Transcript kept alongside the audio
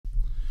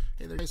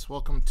Hey there guys,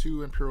 welcome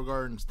to Imperial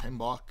Gardens 10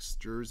 box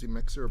jersey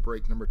mixer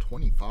break number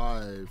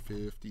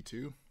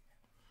 2552.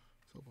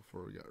 So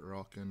before we get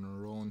rocking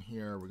and rolling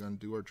here, we're going to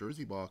do our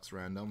jersey box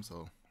random.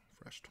 So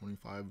fresh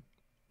 25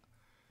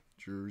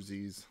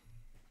 jerseys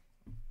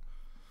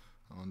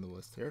on the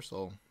list here.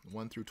 So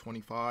 1 through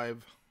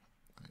 25,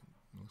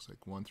 looks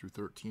like 1 through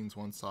 13 is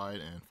one side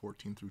and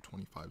 14 through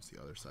 25 is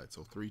the other side.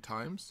 So 3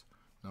 times.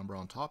 Number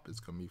on top is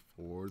going to be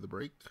for the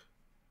break.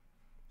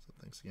 So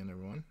thanks again,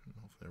 everyone.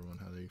 Hopefully everyone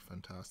had a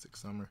fantastic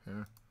summer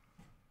here.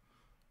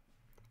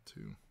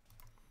 2,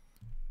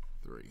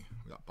 3.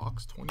 We got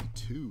box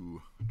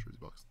 22, jersey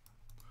box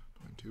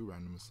 22,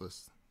 randomness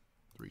list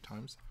 3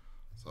 times.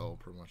 So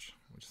pretty much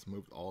we just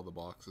moved all the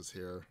boxes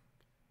here.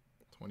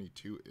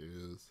 22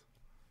 is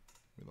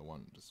the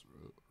one just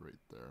right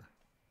there.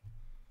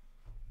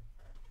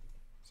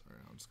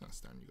 Sorry, I'm just gonna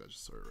stand you guys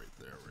just sort of right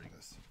there. Where you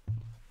guys?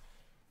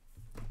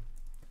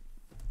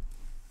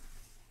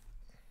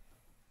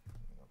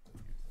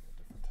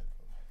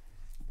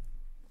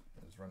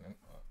 Running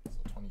so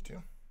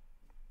 22.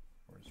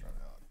 We're just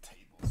running out of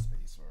table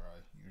space where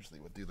I usually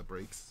would do the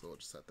breaks, so I'll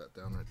just set that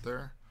down right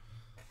there.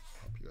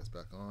 Pop you guys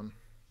back on.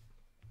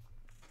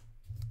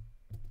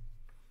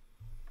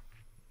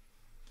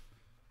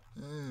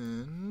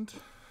 And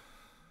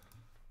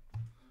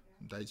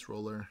dice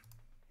roller.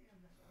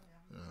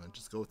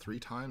 Just go 3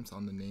 times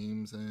on the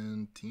names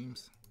and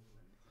teams.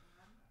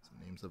 So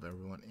names of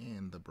everyone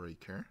and the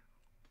break here.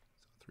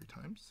 So 3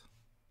 times.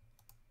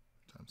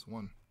 Times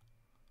 1.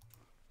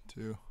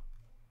 2,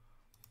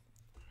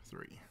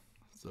 3.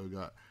 So we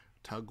got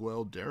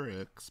Tugwell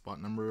Derek,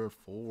 spot number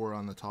 4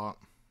 on the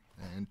top,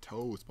 and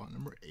Toe, spot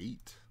number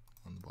 8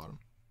 on the bottom.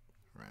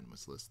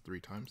 Randomness list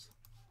 3 times.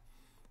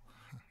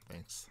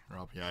 Thanks,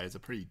 Rob. Yeah, it's a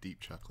pretty deep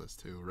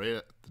checklist too.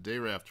 Right the day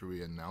right after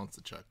we announced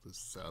the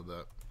checklist, said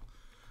that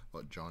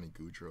about Johnny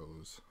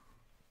Goudreau's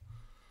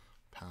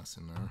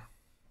passing there.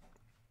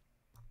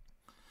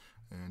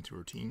 And to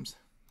our teams,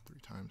 3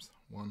 times.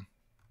 1,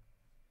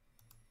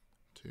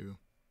 2,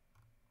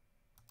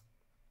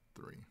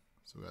 3.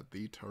 So we got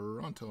the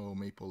Toronto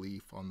Maple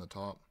Leaf on the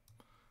top,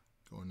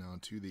 going down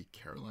to the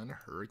Carolina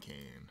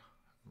Hurricane.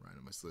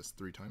 Randomness list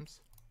 3 times.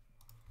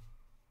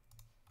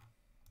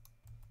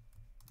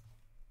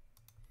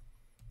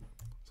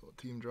 So the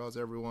team draws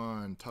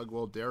everyone.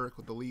 Tugwell Derek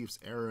with the Leafs,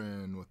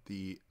 Aaron with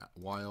the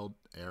Wild,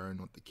 Aaron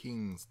with the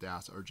Kings,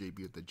 Das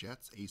RJB with the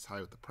Jets, Ace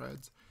High with the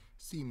Preds,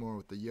 Seymour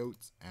with the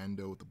Yotes,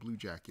 Ando with the Blue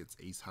Jackets,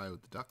 Ace High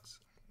with the Ducks,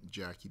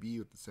 Jackie B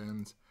with the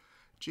Sens,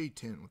 J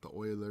Tint with the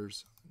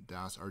Oilers,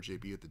 Das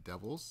RJB with the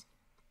Devils,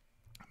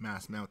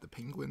 Massman with the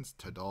Penguins,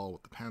 Tadal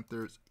with the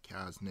Panthers,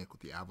 Kaz Nick with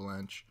the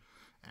Avalanche,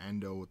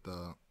 Ando with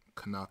the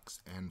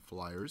Canucks and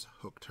Flyers,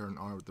 Hook Turn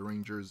R with the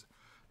Rangers,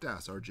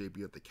 Das RJB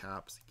with the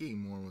Caps,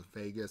 Game Worn with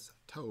Vegas,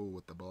 Toe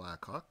with the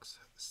Blackhawks,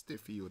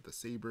 Stiffy with the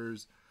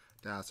Sabres,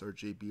 Das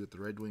RJB with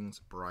the Red Wings,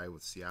 Bry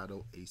with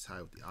Seattle, Ace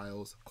High with the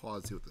Isles,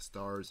 Quasi with the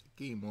Stars,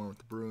 Game Worn with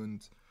the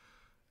Bruins,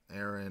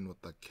 Aaron with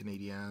the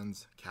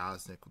Canadiens,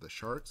 Kaznick with the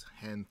Sharks,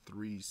 Hen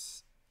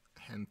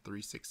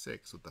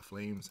 366 with the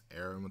Flames,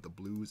 Aaron with the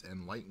Blues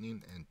and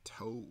Lightning, and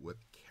Toe with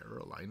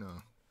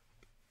Carolina.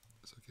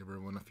 So give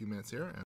everyone a few minutes here.